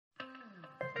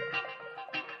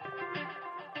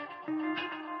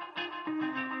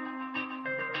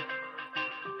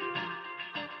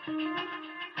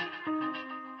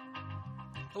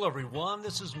Hello, everyone.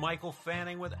 This is Michael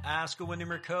Fanning with Ask a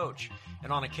Windermere Coach.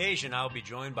 And on occasion, I'll be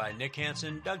joined by Nick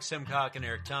Hansen, Doug Simcock, and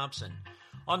Eric Thompson.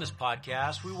 On this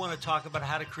podcast, we want to talk about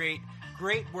how to create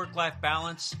great work-life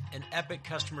balance and epic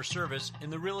customer service in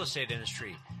the real estate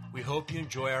industry. We hope you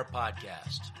enjoy our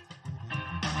podcast.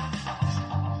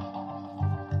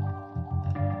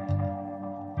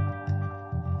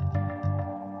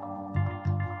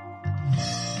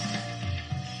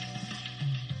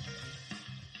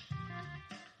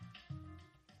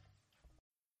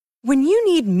 When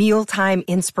you need mealtime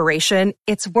inspiration,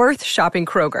 it's worth shopping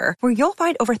Kroger, where you'll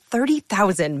find over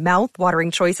 30,000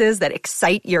 mouth-watering choices that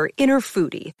excite your inner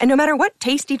foodie. And no matter what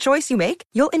tasty choice you make,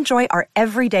 you'll enjoy our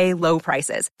everyday low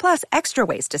prices, plus extra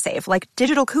ways to save, like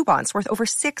digital coupons worth over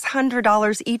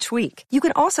 $600 each week. You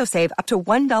can also save up to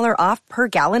 $1 off per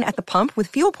gallon at the pump with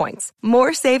fuel points.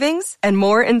 More savings and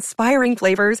more inspiring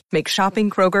flavors make shopping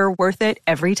Kroger worth it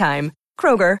every time.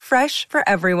 Kroger, fresh for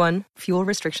everyone. Fuel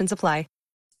restrictions apply.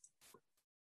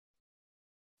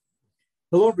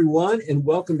 Hello, everyone, and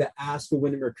welcome to Ask a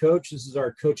Windermere Coach. This is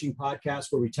our coaching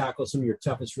podcast where we tackle some of your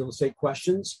toughest real estate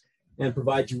questions and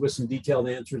provide you with some detailed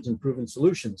answers and proven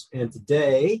solutions. And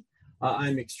today,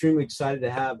 I'm extremely excited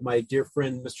to have my dear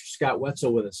friend, Mr. Scott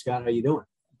Wetzel, with us. Scott, how you doing?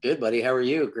 Good, buddy. How are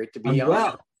you? Great to be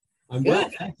on. I'm well.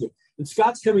 Thank you. And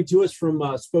Scott's coming to us from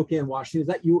Spokane, Washington. Is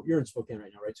that you? You're in Spokane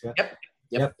right now, right, Scott?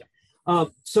 Yep.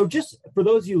 So just for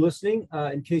those of you listening,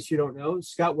 in case you don't know,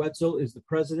 Scott Wetzel is the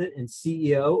president and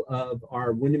CEO of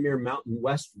our Windermere Mountain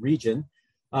West region.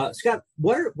 Scott,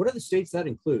 what are the states that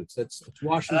includes? It's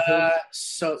Washington.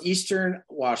 So Eastern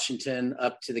Washington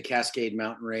up to the Cascade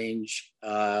Mountain Range,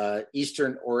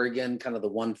 Eastern Oregon, kind of the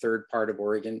 1/3 part of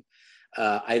Oregon,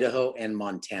 Idaho, and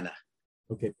Montana.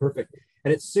 Okay, perfect.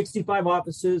 And it's 65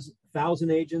 offices, 1,000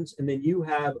 agents, and then you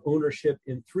have ownership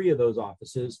in 3 of those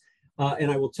offices.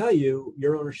 And I will tell you,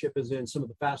 your ownership is in some of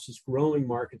the fastest growing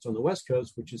markets on the West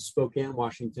Coast, which is Spokane,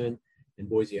 Washington, and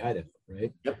Boise, Idaho,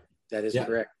 right? Yep, that is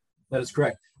correct. That is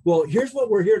correct. Well, here's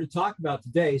what we're here to talk about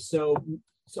today. So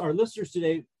our listeners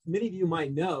today, many of you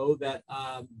might know that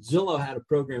Zillow had a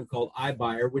program called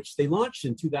iBuyer, which they launched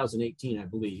in 2018, I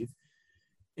believe.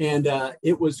 And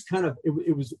it was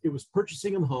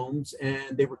purchasing them homes,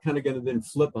 and they were kind of going to then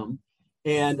flip them.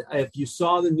 And if you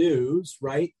saw the news,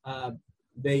 right,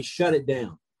 they shut it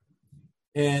down.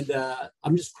 And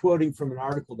I'm just quoting from an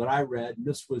article that I read. And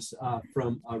this was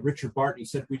from Richard Barton. He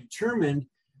said, "We determined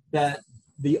that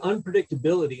the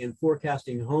unpredictability in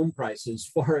forecasting home prices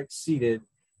far exceeded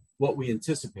what we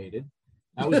anticipated."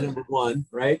 That was number one,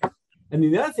 right? And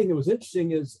the other thing that was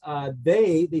interesting is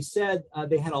they said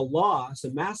they had a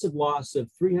massive loss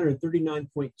of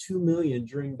 $339.2 million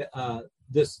during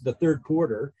the third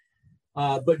quarter.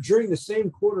 But during the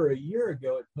same quarter a year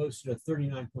ago, it posted a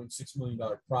 $39.6 million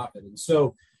profit. And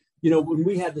so, when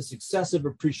we had this excessive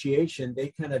appreciation,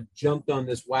 they kind of jumped on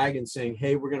this wagon saying,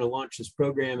 hey, we're going to launch this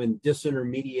program and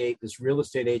disintermediate this real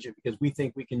estate agent because we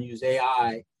think we can use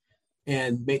AI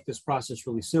and make this process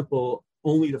really simple,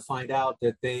 only to find out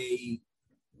that they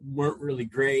weren't really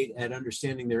great at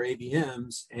understanding their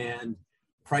AVMs, and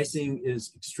pricing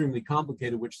is extremely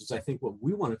complicated, which is, I think, what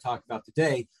we want to talk about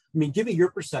today. I mean, give me your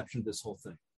perception of this whole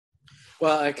thing.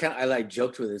 Well, I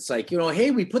joked with it. It's like,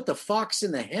 hey, we put the fox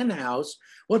in the hen house.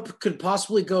 What could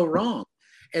possibly go wrong?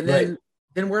 And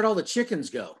then where'd all the chickens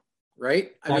go?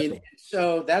 Right. Exactly. I mean,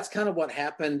 so that's kind of what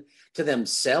happened to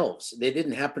themselves. They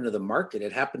didn't happen to the market.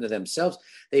 It happened to themselves.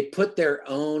 They put their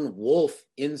own wolf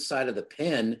inside of the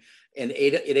pen and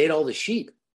it ate all the sheep.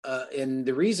 And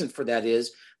the reason for that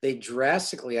is they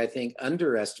drastically, I think,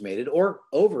 underestimated or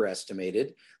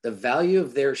overestimated the value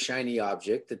of their shiny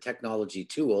object, the technology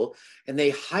tool, and they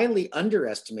highly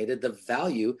underestimated the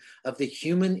value of the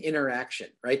human interaction,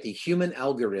 right? The human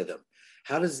algorithm.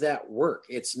 How does that work?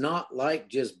 It's not like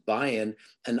just buying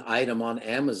an item on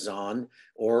Amazon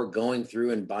or going through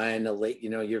and buying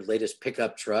your latest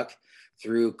pickup truck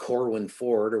through Corwin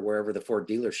Ford or wherever the Ford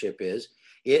dealership is.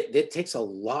 It takes a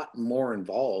lot more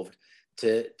involved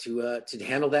to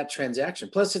handle that transaction.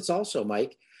 Plus, it's also,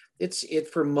 Mike, it's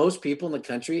for most people in the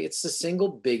country, it's the single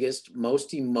biggest,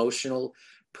 most emotional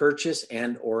purchase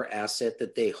and or asset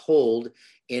that they hold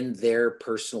in their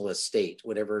personal estate,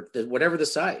 whatever the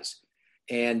size.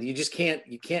 And you can't.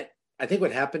 I think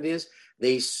what happened is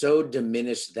they so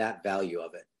diminished that value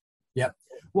of it. Yep.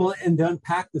 Well, and to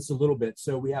unpack this a little bit,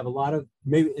 so we have a lot of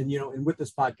and with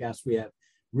this podcast, we have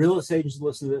real estate agents that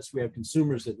listen to this. We have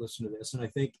consumers that listen to this. And I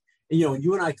think, and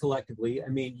you and I collectively, I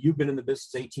mean, you've been in the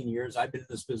business 18 years. I've been in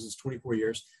this business 24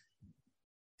 years.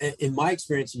 In my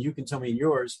experience, and you can tell me in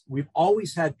yours, we've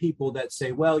always had people that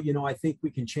say, well, I think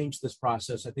we can change this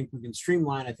process. I think we can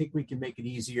streamline. I think we can make it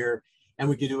easier. and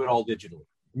we could do it all digitally.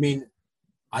 I mean,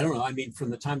 I don't know. I mean,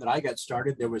 from the time that I got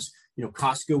started, there was,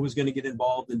 Costco was going to get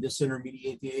involved and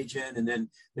disintermediate the agent. And then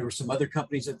there were some other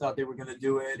companies that thought they were going to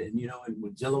do it. And, and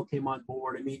when Zillow came on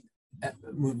board, I mean,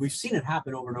 we've seen it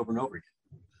happen over and over and over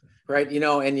again. Right.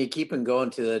 And you keep on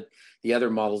going to the other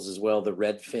models as well, the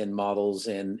Redfin models,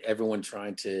 and everyone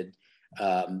trying to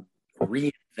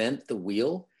reinvent the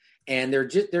wheel. And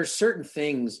there's certain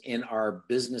things in our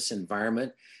business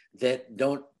environment that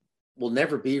will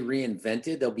never be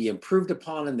reinvented. They'll be improved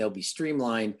upon and they'll be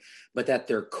streamlined, but at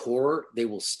their core, they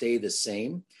will stay the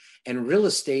same. And real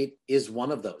estate is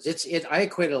one of those. I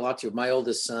equate it a lot to it. My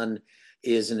oldest son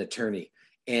is an attorney.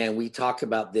 And we talk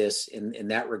about this in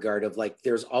that regard of like,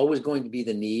 there's always going to be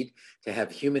the need to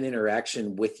have human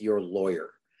interaction with your lawyer,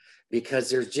 because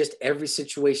there's just every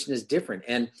situation is different.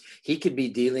 And he could be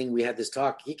we had this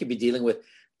talk, he could be dealing with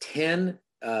 10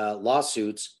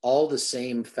 lawsuits, all the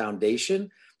same foundation,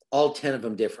 all 10 of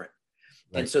them different.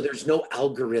 Right. And so there's no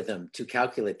algorithm to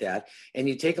calculate that. And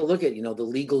you take a look at, the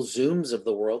LegalZooms of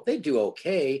the world, they do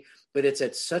okay, but it's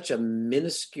at such a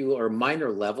minuscule or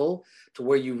minor level to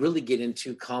where you really get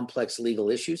into complex legal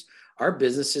issues. Our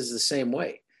business is the same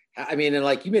way. I mean, and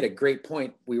like you made a great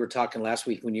point. We were talking last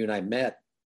week when you and I met.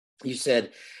 You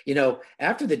said,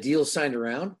 after the deal's signed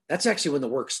around, that's actually when the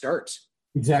work starts.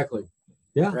 Exactly.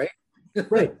 Yeah. Right.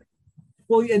 Right.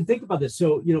 Well, and think about this.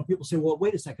 So, people say, well,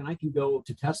 wait a second, I can go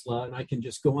to Tesla and I can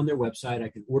just go on their website. I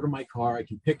can order my car. I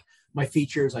can pick my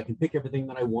features. I can pick everything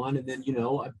that I want. And then,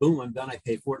 boom, I'm done. I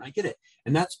pay for it and I get it.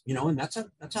 And that's, and that's a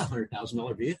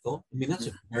 $100,000 vehicle. I mean, that's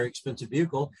a very expensive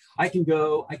vehicle. I can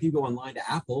go online to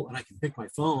Apple and I can pick my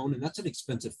phone, and that's an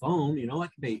expensive phone. I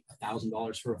can pay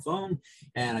 $1,000 for a phone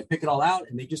and I pick it all out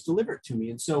and they just deliver it to me.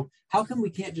 And so how come we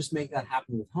can't just make that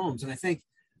happen with homes? And I think,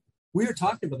 we were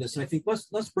talking about this, and I think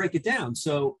let's break it down.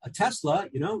 So a Tesla,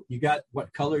 you got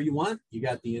what color you want, you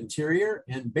got the interior,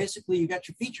 and basically you got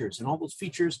your features, and all those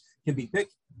features can be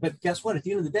picked. But guess what? At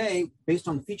the end of the day, based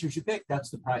on the features you pick, that's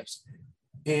the price.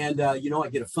 And I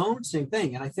get a phone, same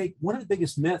thing. And I think one of the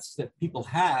biggest myths that people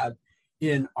have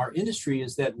in our industry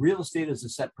is that real estate is a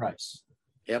set price.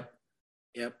 Yep.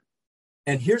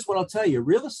 And here's what I'll tell you: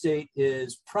 real estate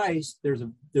is priced.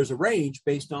 There's a range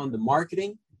based on the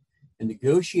marketing and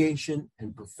negotiation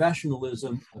and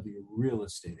professionalism of your real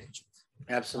estate agent.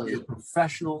 Absolutely. Your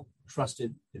professional,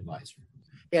 trusted advisor.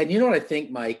 Yeah, and you know what I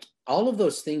think, Mike? All of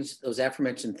those things, those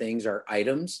aforementioned things are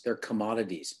items, they're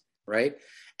commodities, right?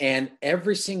 And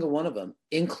every single one of them,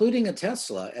 including a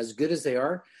Tesla, as good as they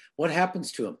are, what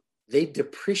happens to them? They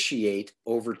depreciate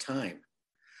over time.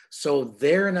 So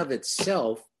there and of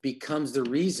itself becomes the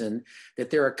reason that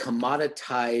they're a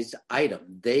commoditized item.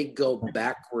 They go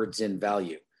backwards in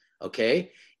value.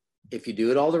 Okay. If you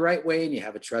do it all the right way and you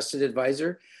have a trusted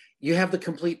advisor, you have the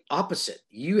complete opposite.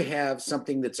 You have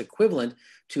something that's equivalent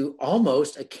to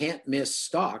almost a can't miss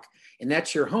stock, and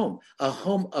that's your home. A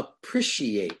home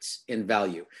appreciates in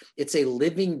value. It's a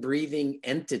living, breathing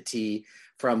entity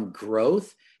from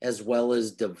growth as well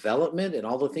as development and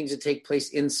all the things that take place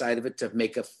inside of it to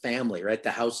make a family, right? The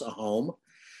house a home.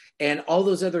 And all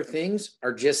those other things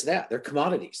are just that. They're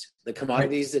commodities, the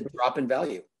commodities that drop in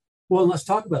value. Well, let's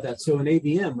talk about that. So an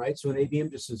AVM, right? So an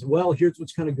AVM just says, well, here's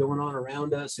what's kind of going on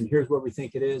around us, and here's where we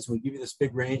think it is. We give you this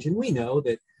big range, and we know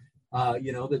that,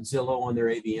 that Zillow on their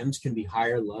AVMs can be high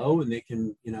or low, and they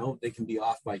can be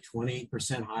off by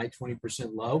 20% high, 20%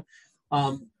 low.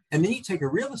 And then you take a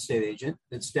real estate agent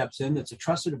that steps in, that's a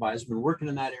trusted advisor, been working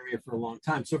in that area for a long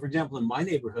time. So, for example, in my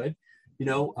neighborhood,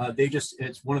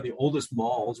 it's one of the oldest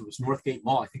malls. It was Northgate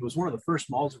Mall. I think it was one of the first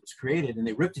malls that was created, and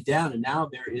they ripped it down. And now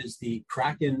there is the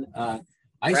Kraken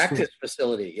ice cream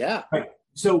facility. Yeah. Right.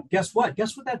 So guess what?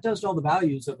 Guess what that does to all the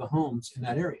values of the homes in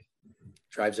that area?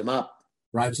 Drives them up.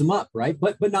 Right?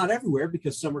 But not everywhere,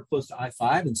 because some are close to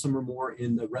I-5 and some are more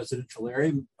in the residential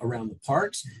area around the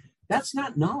parks. That's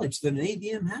not knowledge that an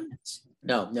AVM has.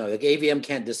 No, the AVM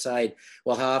can't decide,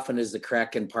 well, how often is the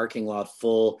Kraken parking lot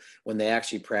full when they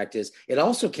actually practice. It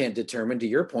also can't determine, to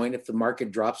your point, if the market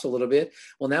drops a little bit.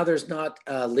 Well, now there's not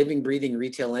living, breathing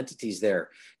retail entities there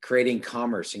creating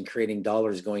commerce and creating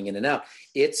dollars going in and out.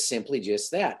 It's simply just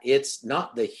that. It's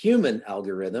not the human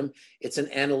algorithm. It's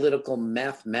an analytical,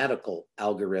 mathematical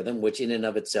algorithm, which in and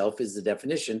of itself is the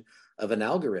definition of an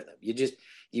algorithm.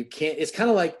 You can't, it's kind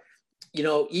of like,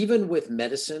 even with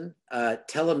medicine, they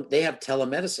have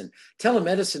telemedicine.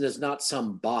 Telemedicine is not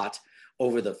some bot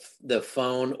over the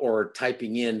phone or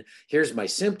typing in, here's my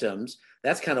symptoms.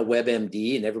 That's kind of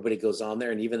WebMD, and everybody goes on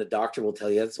there, and even the doctor will tell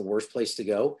you that's the worst place to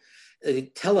go.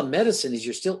 Telemedicine is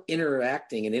you're still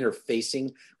interacting and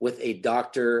interfacing with a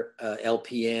doctor,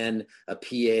 LPN, a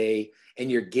PA, and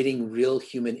you're getting real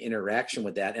human interaction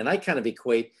with that. And I kind of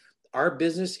equate our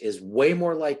business is way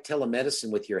more like telemedicine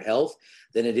with your health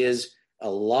than it is a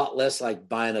lot less like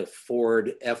buying a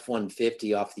Ford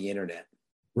F-150 off the internet.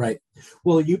 Right.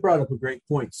 Well, you brought up a great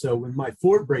point. So when my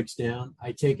Ford breaks down,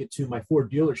 I take it to my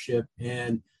Ford dealership,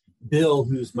 and Bill,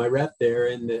 who's my rep there,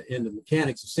 and the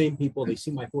mechanics, the same people, they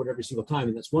see my Ford every single time,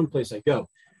 and that's one place I go.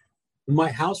 When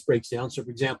my house breaks down, so for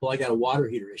example, I got a water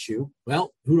heater issue.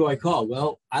 Well, who do I call?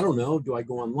 Well, I don't know. Do I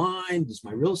go online? Does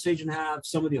my real estate agent have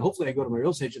somebody? Hopefully I go to my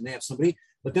real estate agent and they have somebody,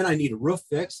 but then I need a roof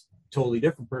fix, totally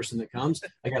different person that comes.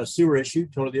 I got a sewer issue,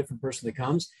 totally different person that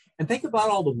comes. And think about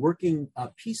all the working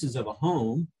pieces of a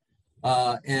home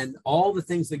and all the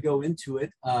things that go into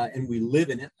it. And we live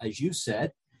in it, as you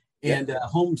said. And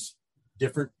homes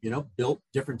different, built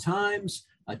different times,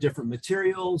 different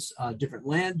materials, different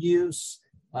land use,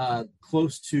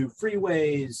 close to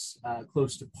freeways,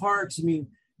 close to parks. I mean,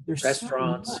 there's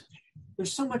restaurants.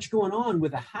 There's so much going on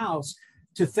with a house.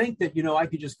 To think that, I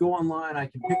could just go online, I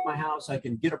can pick my house, I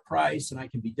can get a price, and I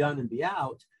can be done and be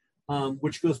out.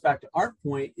 Which goes back to our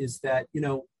point is that,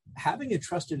 having a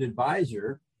trusted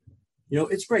advisor,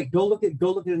 it's great. Go look at an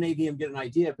AVM, get an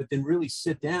idea, but then really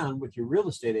sit down with your real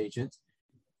estate agent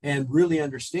and really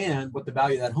understand what the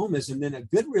value of that home is. And then a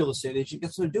good real estate agent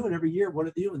gets to do it every year. What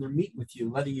are they doing? They're meeting with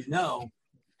you, letting you know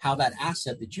how that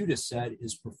asset that you just said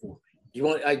is performing.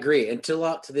 I agree. Until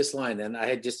out to this line, and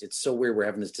it's so weird we're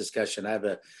having this discussion. I have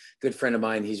a good friend of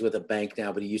mine. He's with a bank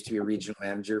now, but he used to be a regional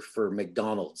manager for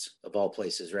McDonald's, of all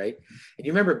places, right? And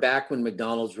you remember back when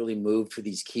McDonald's really moved for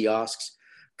these kiosks,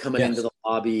 coming into the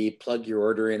lobby, plug your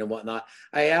order in and whatnot.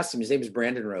 I asked him, his name is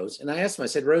Brandon Rose. And I asked him, I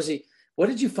said, Rosie, what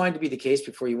did you find to be the case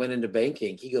before you went into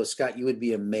banking? He goes, Scott, you would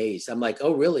be amazed. I'm like,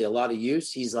 oh, really? A lot of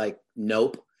use? He's like,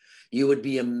 nope. You would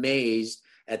be amazed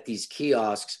at these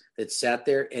kiosks that sat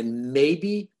there. And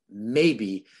maybe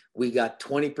we got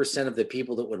 20% of the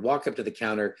people that would walk up to the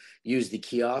counter, use the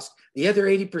kiosk. The other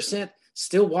 80%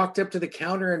 still walked up to the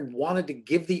counter and wanted to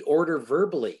give the order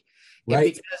verbally.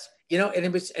 Right. And because, and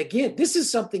it was, again, this is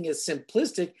something as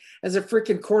simplistic as a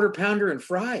freaking quarter pounder and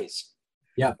fries.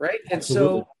 Yeah. Right.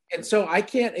 Absolutely. And so I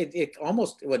can't, it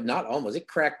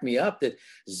cracked me up that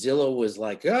Zillow was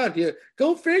like, God,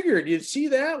 go figure. Do you see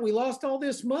that? We lost all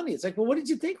this money. It's like, well, what did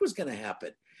you think was going to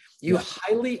happen? You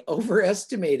highly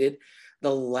overestimated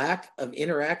the lack of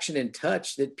interaction and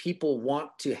touch that people want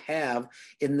to have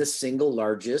in the single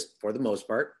largest, for the most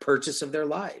part, purchase of their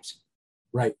lives.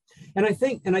 Right. And I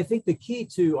think the key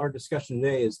to our discussion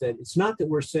today is that it's not that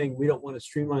we're saying we don't want to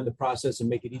streamline the process and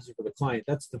make it easy for the client.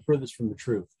 That's the furthest from the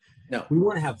truth. No, we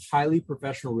want to have highly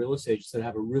professional real estate agents that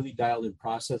have a really dialed in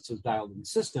process, a dialed in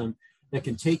system that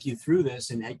can take you through this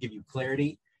and give you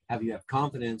clarity, have you have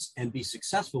confidence and be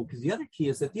successful. Because the other key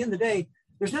is that at the end of the day,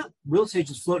 there's not real estate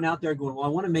agents floating out there going, well, I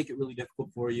want to make it really difficult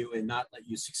for you and not let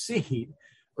you succeed.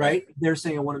 Right. They're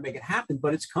saying, I want to make it happen,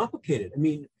 but it's complicated. I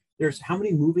mean, there's how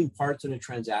many moving parts in a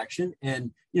transaction,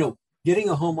 and, getting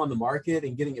a home on the market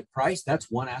and getting it priced,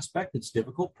 that's one aspect that's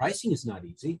difficult. Pricing is not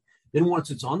easy. Then once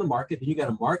it's on the market, then you got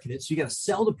to market it. So you got to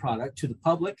sell the product to the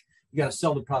public. You got to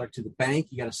sell the product to the bank.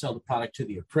 You got to sell the product to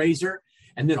the appraiser.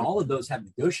 And then all of those have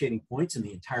negotiating points, and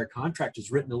the entire contract is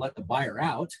written to let the buyer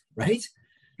out, right?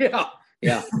 Yeah.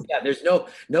 There's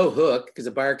no hook because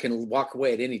the buyer can walk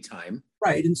away at any time.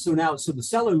 Right. And so the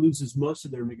seller loses most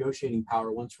of their negotiating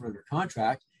power once we're under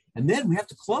contract. And then we have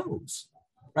to close,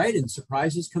 right? And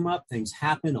surprises come up, things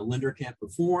happen, a lender can't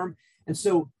perform. And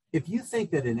so if you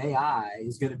think that an AI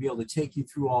is going to be able to take you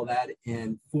through all that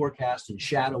and forecast and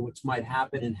shadow what might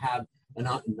happen and have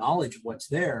a knowledge of what's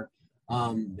there,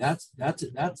 that's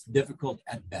difficult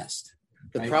at best.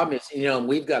 The problem is,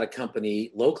 we've got a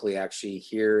company locally actually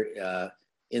here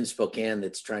in Spokane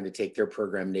that's trying to take their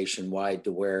program nationwide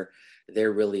to where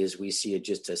there really is, we see it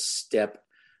just a step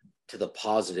to the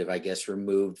positive, I guess,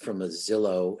 removed from a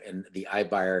Zillow and the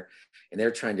iBuyer, and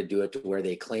they're trying to do it to where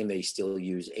they claim they still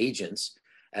use agents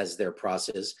as their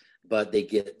process, but they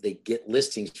get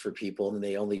listings for people and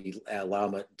they only allow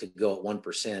them to go at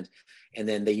 1%, and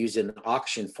then they use an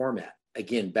auction format.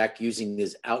 Again, back using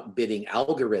this outbidding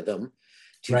algorithm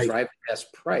to drive the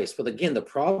best price. But again, the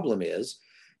problem is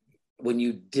when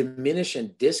you diminish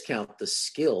and discount the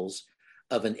skills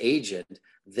of an agent,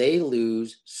 they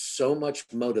lose so much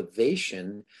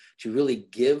motivation to really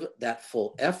give that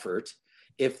full effort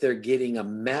if they're getting a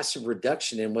massive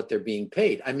reduction in what they're being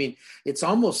paid. I mean, it's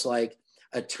almost like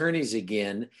attorneys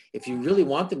again, if you really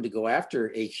want them to go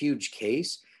after a huge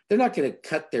case, they're not going to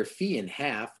cut their fee in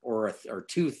half or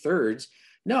 2/3.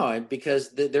 No,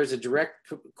 because there's a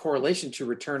direct correlation to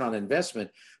return on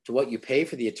investment to what you pay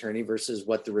for the attorney versus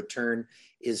what the return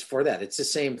is for that. It's the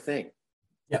same thing.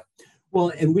 Yeah. Well,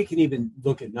 and we can even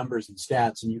look at numbers and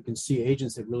stats, and you can see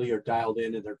agents that really are dialed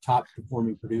in and they're top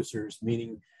performing producers,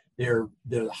 meaning they're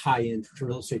the high end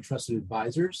real estate trusted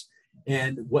advisors.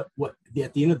 And what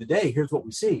at the end of the day, here's what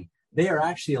we see. They are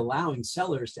actually allowing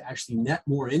sellers to actually net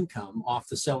more income off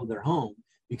the sale of their home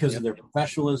because of their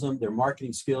professionalism, their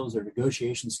marketing skills, their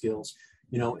negotiation skills,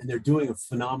 and they're doing a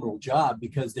phenomenal job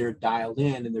because they're dialed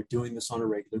in and they're doing this on a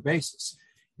regular basis.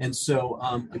 And so,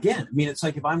 again, I mean, it's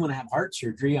like if I'm going to have heart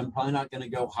surgery, I'm probably not going to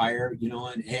go hire,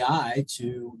 an AI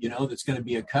to, that's going to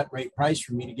be a cut rate price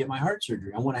for me to get my heart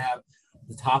surgery. I want to have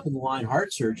the top of the line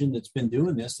heart surgeon that's been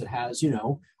doing this, that has,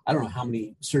 I don't know how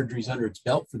many surgeries under its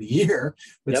belt for the year,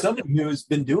 but somebody who has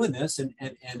been doing this and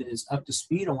is up to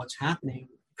speed on what's happening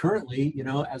currently,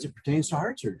 as it pertains to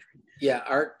heart surgery. Yeah.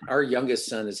 Our youngest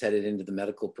son is headed into the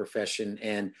medical profession,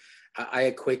 and I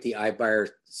equate the iBuyer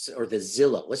or the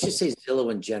Zillow, let's just say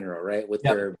Zillow in general, right? With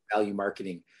their value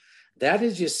marketing. That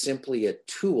is just simply a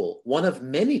tool, one of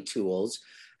many tools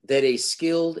that a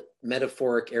skilled,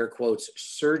 metaphoric air quotes,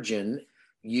 surgeon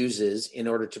uses in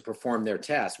order to perform their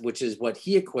task, which is what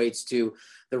he equates to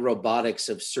the robotics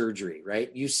of surgery,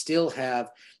 right? You still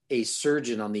have a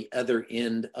surgeon on the other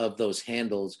end of those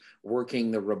handles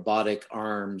working the robotic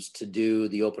arms to do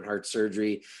the open heart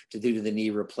surgery, to do the knee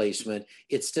replacement.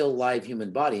 It's still live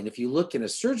human body. And if you look in a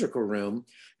surgical room,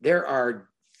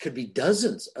 could be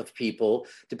dozens of people,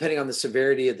 depending on the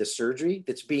severity of the surgery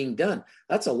that's being done.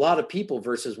 That's a lot of people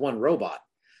versus one robot.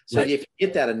 So if you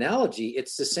get that analogy,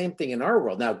 it's the same thing in our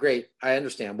world. Now, great, I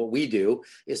understand what we do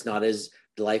is not as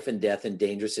life and death and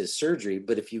dangerous as surgery,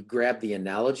 but if you grab the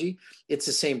analogy, it's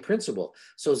the same principle.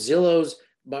 So Zillow's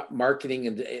marketing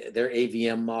and their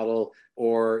AVM model,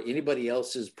 or anybody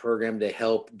else's program to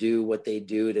help do what they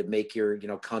do to make your,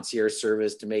 concierge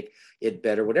service, to make it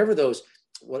better, whatever those,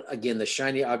 again, the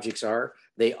shiny objects are,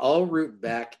 they all root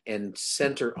back and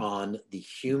center on the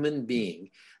human being,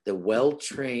 the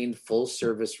well-trained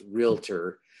full-service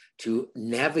realtor, to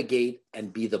navigate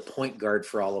and be the point guard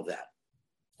for all of that.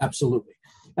 Absolutely.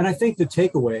 And I think the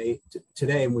takeaway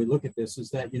today, when we look at this, is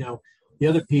that, the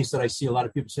other piece that I see a lot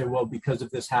of people say, well, because of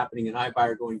this happening and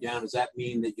iBuyer going down, does that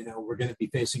mean that, we're going to be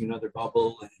facing another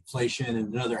bubble and inflation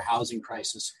and another housing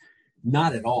crisis?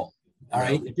 Not at all. All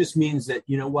right. It just means that,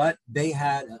 they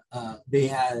had a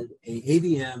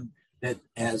AVM that,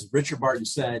 as Richard Barton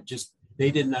said, they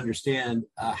didn't understand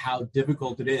how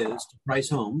difficult it is to price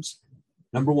homes.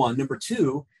 Number one. Number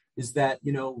two is that,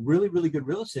 really, really good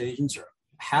real estate agents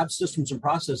have systems and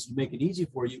processes to make it easy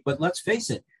for you. But let's face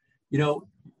it,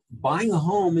 buying a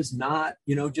home is not,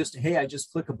 just, hey, I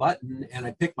just click a button and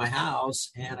I pick my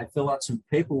house and I fill out some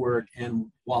paperwork and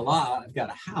voila, I've got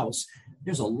a house.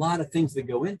 There's a lot of things that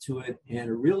go into it, and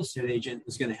a real estate agent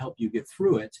is going to help you get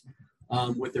through it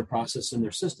with their process and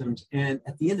their systems. And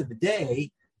at the end of the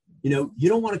day, you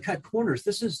don't want to cut corners.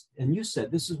 And you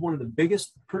said, this is one of the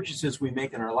biggest purchases we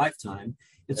make in our lifetime.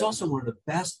 It's also one of the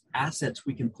best assets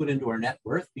we can put into our net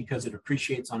worth because it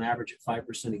appreciates on average at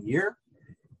 5% a year.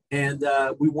 And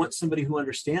we want somebody who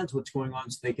understands what's going on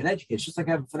so they can educate. It's just like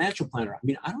I have a financial planner. I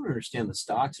mean, I don't understand the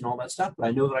stocks and all that stuff, but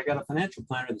I know that I got a financial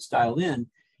planner that's dialed in,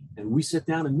 and we sit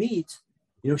down and meet.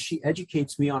 She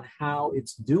educates me on how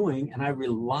it's doing, and I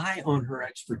rely on her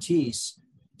expertise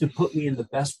to put me in the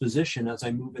best position as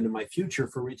I move into my future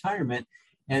for retirement.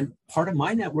 And part of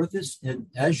my net worth is, and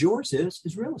as yours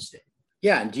is real estate.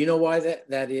 Yeah. And do you know why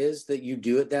that is that you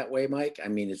do it that way, Mike? I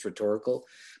mean, it's rhetorical,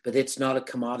 but it's not a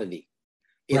commodity.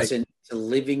 It's a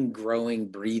living, growing,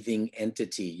 breathing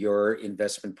entity, your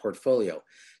investment portfolio.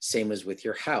 Same as with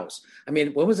your house. I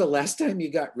mean, when was the last time you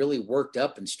got really worked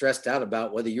up and stressed out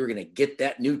about whether you were going to get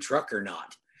that new truck or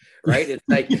not? Right? It's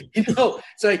like,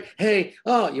 it's like, hey,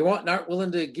 you aren't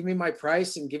willing to give me my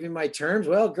price and give me my terms?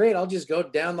 Well, great. I'll just go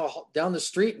down the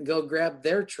street and go grab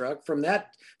their truck from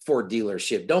that Ford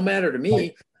dealership. Don't matter to me.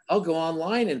 Right. I'll go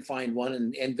online and find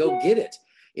one and go get it.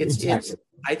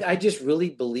 I just really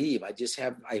believe I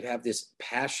have this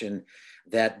passion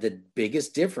that the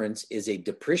biggest difference is a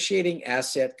depreciating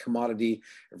asset commodity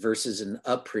versus an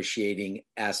appreciating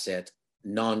asset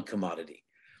non-commodity.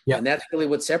 Yeah. And that's really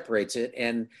what separates it.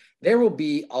 And there will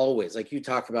be always, like you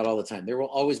talk about all the time, there will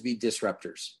always be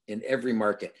disruptors in every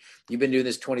market. You've been doing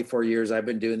this 24 years. I've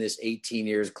been doing this 18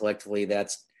 years collectively.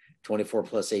 That's 24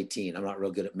 plus 18. I'm not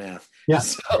real good at math. Yeah.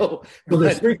 So, well,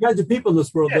 there's three kinds of people in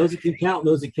this world: those that can count, and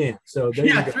those that can't. So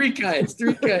three kinds.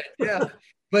 Yeah.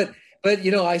 But But,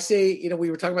 I say, we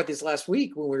were talking about this last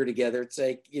week when we were together. It's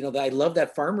like, I love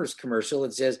that Farmers commercial.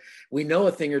 It says, we know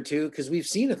a thing or two because we've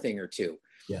seen a thing or two.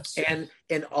 Yes.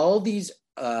 And all these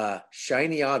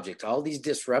shiny objects, all these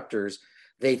disruptors,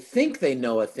 they think they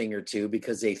know a thing or two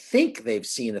because they think they've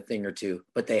seen a thing or two,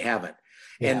 but they haven't.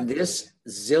 Yeah. And this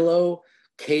Zillow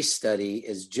case study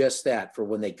is just that. For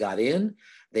when they got in,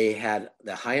 they had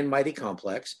the high and mighty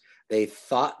complex. They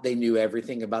thought they knew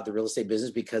everything about the real estate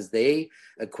business because they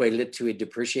equated it to a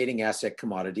depreciating asset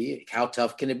commodity. How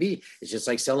tough can it be? It's just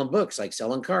like selling books, like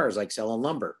selling cars, like selling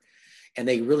lumber. And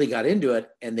they really got into it,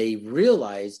 and they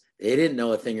realized they didn't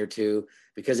know a thing or two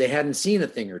because they hadn't seen a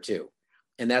thing or two.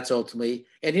 And that's ultimately,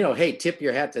 and hey, tip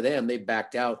your hat to them. They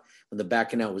backed out when the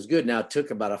backing out was good. Now it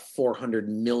took about a $400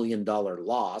 million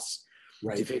loss.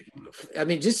 Right. I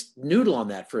mean, just noodle on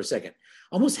that for a second.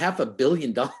 Almost $500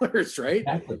 million,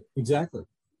 right? Exactly.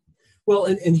 Well,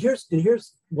 and here's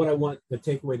what I want the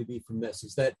takeaway to be from this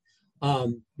is that,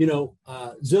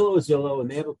 Zillow is Zillow,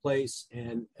 and they have a place,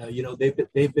 and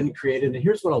they've been created. And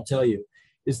here's what I'll tell you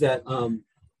is that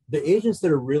the agents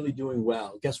that are really doing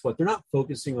well, guess what? They're not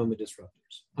focusing on the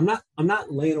disruptors. I'm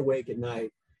not laying awake at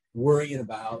night worrying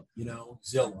about,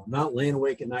 Zillow. I'm not laying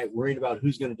awake at night worrying about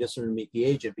who's going to disintermediate the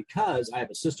agent because I have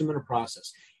a system and a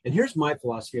process. And here's my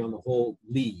philosophy on the whole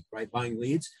lead, right? Buying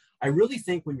leads. I really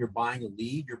think when you're buying a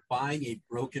lead, you're buying a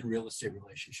broken real estate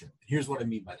relationship. Here's what I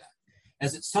mean by that.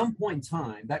 As at some point in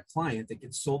time, that client that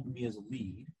gets sold to me as a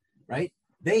lead, right?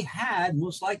 They had,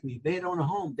 most likely, if they had owned a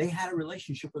home, they had a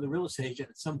relationship with a real estate agent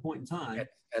at some point in time.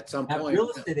 At some point. That real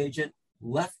estate agent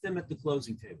left them at the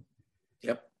closing table.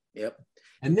 Yep.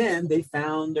 And then they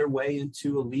found their way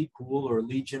into a lead pool or a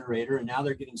lead generator, and now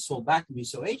they're getting sold back to me.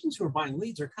 So agents who are buying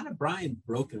leads are kind of buying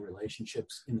broken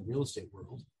relationships in the real estate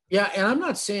world. Yeah, and I'm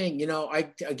not saying, I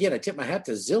tip my hat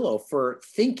to Zillow for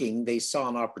thinking they saw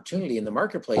an opportunity in the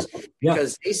marketplace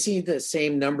because they see the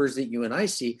same numbers that you and I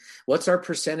see. What's our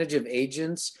percentage of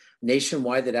agents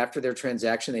nationwide that after their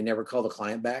transaction, they never call the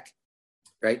client back?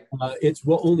 Right?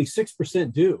 Only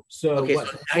 6% do. So, so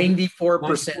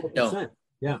 94% don't.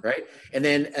 Yeah. Right. And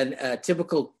then a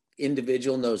typical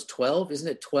individual knows 12, isn't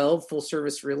it 12 full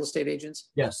service real estate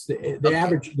agents? Yes.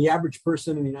 The average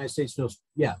person in the United States knows,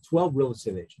 12 real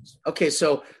estate agents. Okay.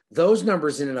 So those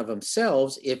numbers in and of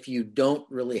themselves, if you don't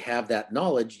really have that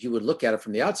knowledge, you would look at it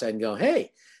from the outside and go,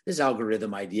 hey, this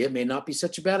algorithm idea may not be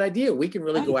such a bad idea. We can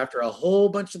really go after a whole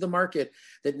bunch of the market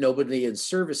that nobody is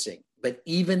servicing. But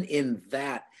even in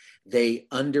that, they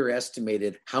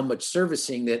underestimated how much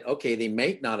servicing that, they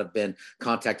may not have been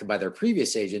contacted by their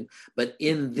previous agent, but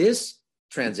in this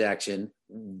transaction,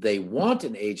 they want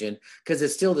an agent because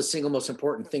it's still the single most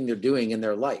important thing they're doing in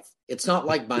their life. It's not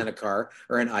like buying a car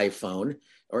or an iPhone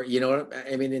or, what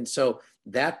I mean? And so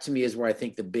that to me is where I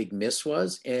think the big miss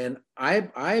was. And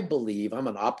I believe, I'm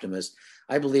an optimist,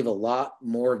 I believe a lot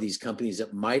more of these companies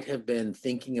that might have been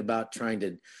thinking about trying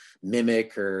to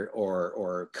mimic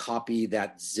or copy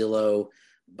that Zillow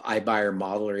iBuyer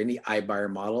model or any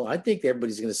iBuyer model, I think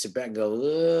everybody's going to sit back and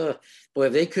go, boy,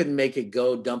 if they couldn't make it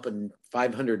go dumping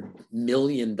 $500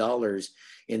 million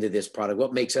into this product,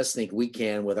 what makes us think we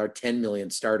can with our 10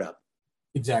 million startup?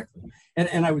 Exactly.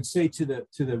 And I would say to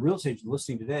the real estate agent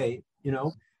listening today,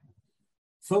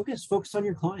 focus on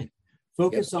your client.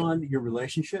 Focus on your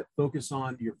relationship, focus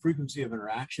on your frequency of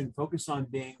interaction, focus on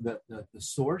being the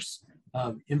source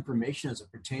of information as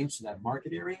it pertains to that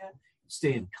market area.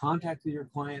 Stay in contact with your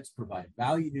clients, provide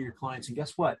value to your clients. And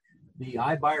guess what? The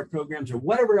iBuyer programs or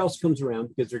whatever else comes around,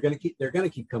 because they're going to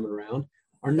keep coming around,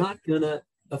 are not going to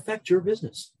affect your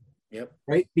business. Yep.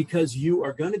 Right. Because you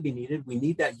are going to be needed. We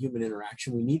need that human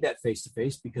interaction. We need that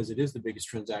face-to-face because it is the biggest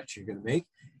transaction you're going to make.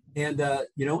 And,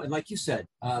 and like you said,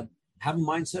 have a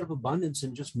mindset of abundance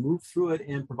and just move through it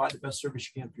and provide the best service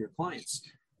you can for your clients.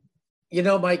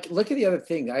 Mike, look at the other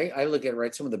thing. I look at,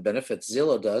 right, some of the benefits.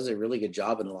 Zillow does a really good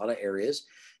job in a lot of areas.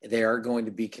 They are going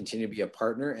to continue to be a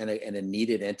partner and a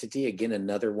needed entity. Again,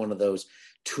 another one of those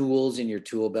tools in your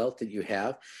tool belt that you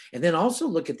have. And then also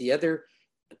look at the other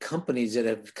companies that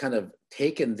have kind of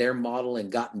taken their model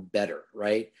and gotten better,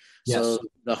 right? Yes. So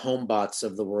the HomeBots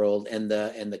of the world and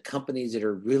the companies that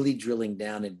are really drilling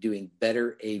down and doing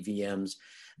better AVMs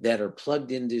that are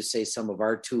plugged into, say, some of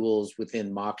our tools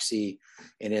within Moxie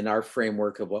and in our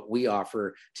framework of what we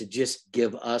offer to just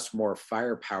give us more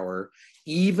firepower.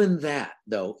 Even that,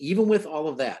 though, even with all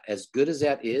of that, as good as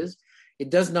that is,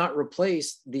 it does not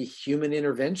replace the human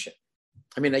intervention.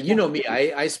 I mean, you know me,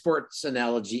 I sports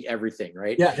analogy everything,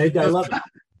 right? Yeah, I love it.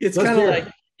 It's kind of like,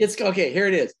 It's okay. Here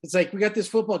it is. It's like we got this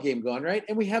football game going, right?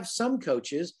 And we have some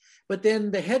coaches, but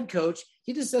then the head coach,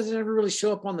 he just doesn't ever really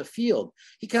show up on the field.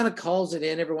 He kind of calls it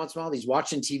in every once in a while. He's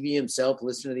watching TV himself,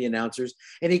 listening to the announcers,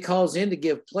 and he calls in to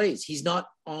give plays. He's not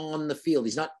on the field.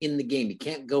 He's not in the game. He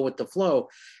can't go with the flow.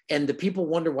 And the people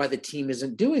wonder why the team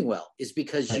isn't doing well. Is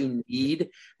because you need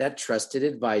that trusted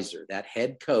advisor, that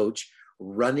head coach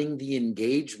running the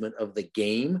engagement of the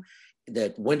game,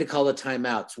 that when to call the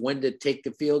timeouts, when to take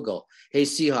the field goal. Hey,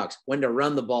 Seahawks, when to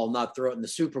run the ball, not throw it in the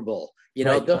Super Bowl. You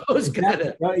know, those kind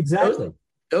of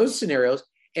those scenarios.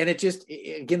 And it just,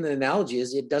 again, the analogy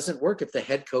is it doesn't work if the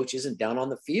head coach isn't down on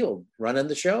the field running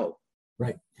the show.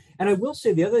 Right. And I will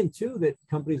say the other thing too, that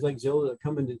companies like Zillow that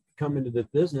come into the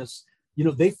business, you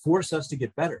know, they force us to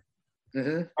get better.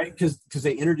 Mm-hmm. Right? Because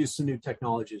they introduce some new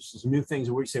technologies, some new things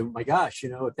where we say, oh my gosh, you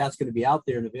know, if that's going to be out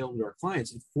there and available to our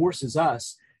clients, it forces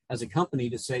us as a company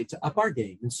to say to up our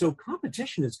game. And so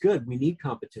competition is good. We need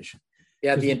competition.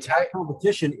 Yeah, the entire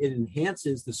competition, it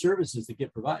enhances the services that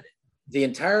get provided. The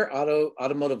entire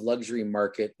automotive luxury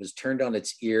market was turned on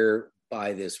its ear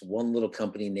by this one little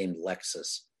company named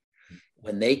Lexus.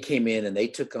 When they came in and they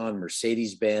took on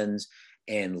Mercedes-Benz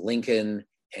and Lincoln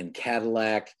and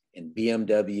Cadillac and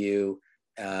BMW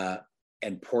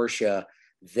and Porsche,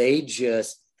 they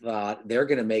just thought they're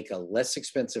going to make a less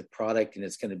expensive product and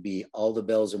it's going to be all the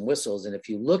bells and whistles. And if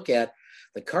you look at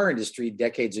the car industry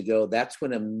decades ago, that's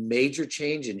when a major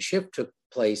change and shift took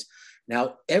place.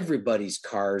 Now everybody's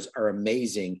cars are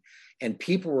amazing and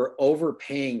people were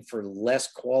overpaying for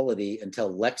less quality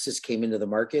until Lexus came into the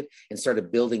market and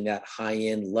started building that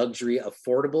high-end luxury,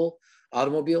 affordable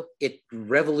automobile. It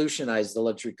revolutionized the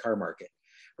luxury car market,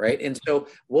 right? And so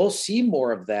we'll see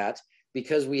more of that,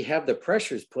 because we have the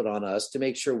pressures put on us to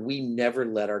make sure we never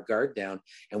let our guard down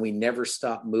and we never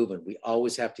stop moving. We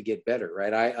always have to get better,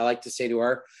 right? I like to say to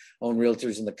our own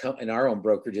realtors in our own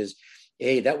brokerages,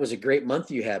 hey, that was a great month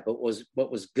you had, but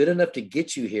what was good enough to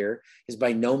get you here is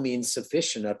by no means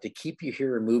sufficient enough to keep you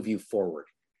here and move you forward.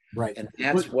 Right. And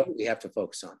that's what we have to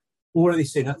focus on. Well, what do they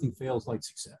say? Nothing fails like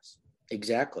success.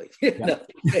 Exactly. Yeah.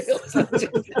 Nothing fails.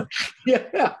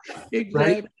 Yeah, exactly.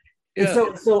 Right?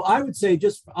 Yeah. So I would say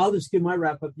I'll just give my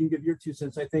wrap up. You can give your 2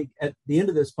 cents. I think at the end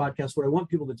of this podcast, what I want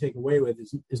people to take away with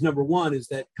is number one is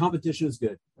that competition is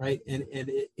good, right? And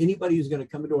anybody who's going to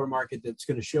come into our market that's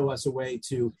going to show us a way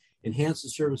to enhance the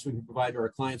service we can provide to our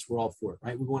clients, we're all for it,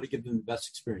 right? We want to give them the best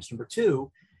experience. Number two,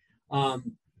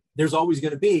 there's always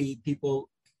going to be people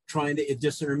trying to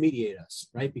disintermediate us,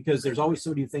 right? Because there's always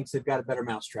somebody who thinks they've got a better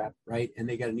mousetrap, right? And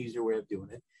they got an easier way of doing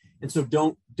it. And so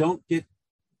don't get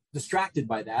distracted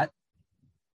by that.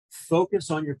 Focus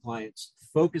on your clients,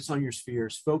 focus on your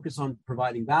spheres, focus on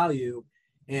providing value,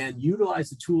 and utilize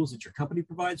the tools that your company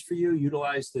provides for you.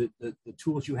 Utilize the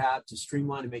tools you have to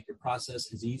streamline and make your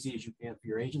process as easy as you can for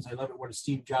your agents. I love it. What does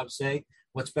Steve Jobs say?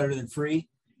 What's better than free?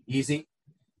 Easy,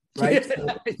 right?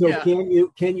 So yeah.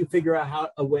 Can you figure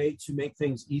out a way to make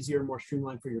things easier and more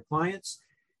streamlined for your clients?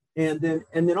 And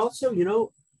then also,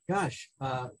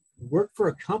 work for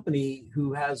a company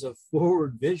who has a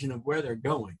forward vision of where they're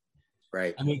going.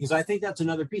 Right. I mean, because I think that's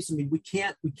another piece. I mean, we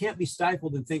can't be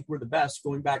stifled and think we're the best.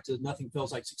 Going back to nothing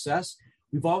feels like success.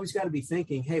 We've always got to be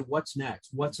thinking, hey, what's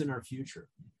next? What's in our future?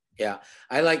 Yeah.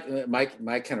 I like my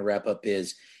kind of wrap up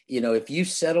is, if you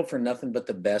settle for nothing but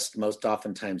the best, most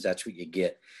oftentimes that's what you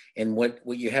get. And what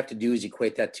you have to do is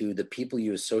equate that to the people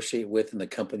you associate with and the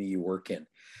company you work in.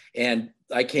 And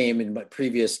I came in my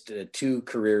previous 2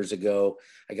 careers ago,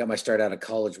 I got my start out of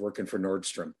college working for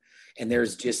Nordstrom. And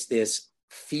there's just this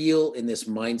feel in this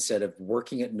mindset of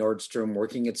working at Nordstrom,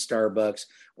 working at Starbucks,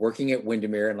 working at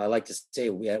Windermere. And I like to say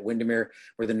at Windermere,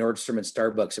 we're the Nordstrom and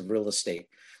Starbucks of real estate.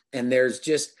 And there's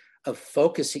just a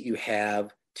focus that you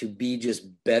have to be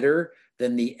just better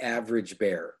than the average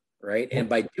bear, right? And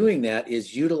by doing that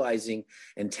is utilizing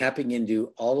and tapping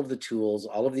into all of the tools,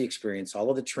 all of the experience, all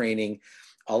of the training,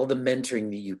 all of the mentoring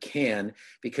that you can,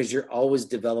 because you're always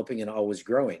developing and always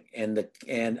growing.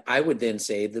 And I would then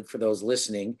say that for those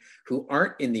listening who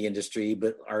aren't in the industry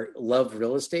but love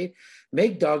real estate,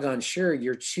 make doggone sure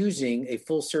you're choosing a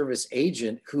full service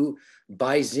agent who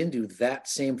buys into that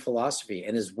same philosophy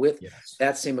and is with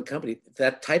that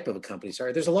type of a company.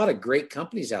 Sorry, there's a lot of great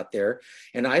companies out there,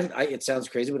 and I it sounds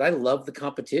crazy, but I love the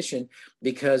competition,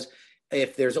 because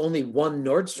if there's only one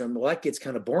Nordstrom, well, that gets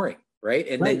kind of boring. Right.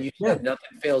 And then you said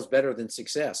nothing fails better than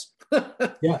success.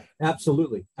 Yeah,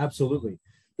 absolutely. Absolutely.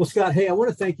 Well, Scott, hey, I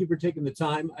want to thank you for taking the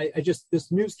time.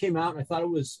 This news came out and I thought it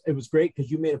was great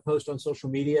because you made a post on social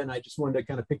media and I just wanted to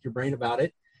kind of pick your brain about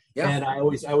it. Yeah. And I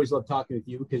always love talking with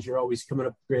you because you're always coming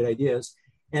up with great ideas.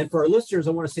 And for our listeners,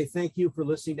 I want to say thank you for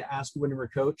listening to Ask a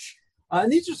Windermere Coach.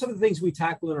 And these are some of the things we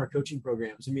tackle in our coaching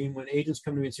programs. I mean, when agents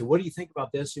come to me and say, what do you think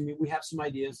about this? I mean, we have some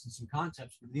ideas and some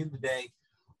concepts, but at the end of the day,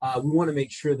 we want to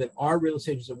make sure that our real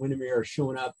estate agents at Windermere are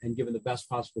showing up and giving the best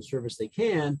possible service they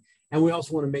can. And we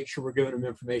also want to make sure we're giving them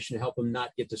information to help them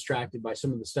not get distracted by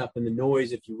some of the stuff and the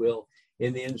noise, if you will,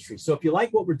 in the industry. So if you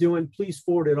like what we're doing, please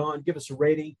forward it on, give us a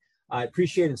rating. I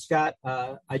appreciate it. Scott,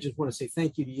 I just want to say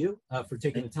thank you to you for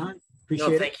taking the time.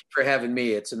 Appreciate it. Thank you for having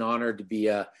me. It's an honor to be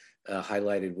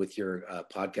highlighted with your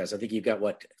podcast. I think you've got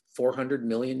 400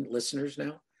 million listeners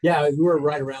now. Yeah, we were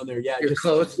right around there. Yeah, you're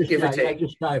close. Give or take.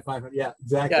 Just shy of 500. Yeah,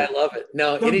 exactly. Yeah, I love it.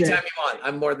 No, someday. Anytime you want,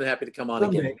 I'm more than happy to come on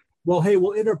again. Well, hey,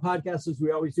 we'll end our podcast as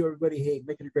we always do. Everybody, hey,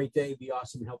 make it a great day. Be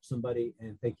awesome and help somebody.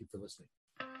 And thank you for listening.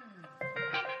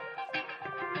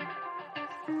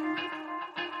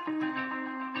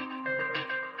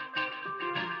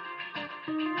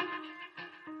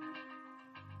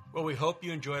 Well, we hope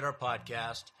you enjoyed our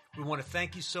podcast. We want to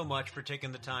thank you so much for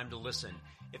taking the time to listen.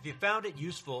 If you found it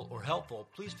useful or helpful,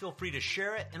 please feel free to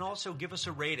share it and also give us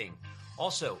a rating.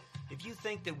 Also, if you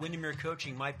think that Windermere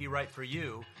Coaching might be right for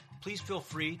you, please feel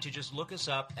free to just look us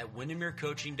up at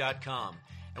windermerecoaching.com.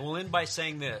 And we'll end by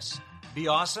saying this: be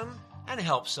awesome and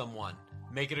help someone.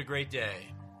 Make it a great day.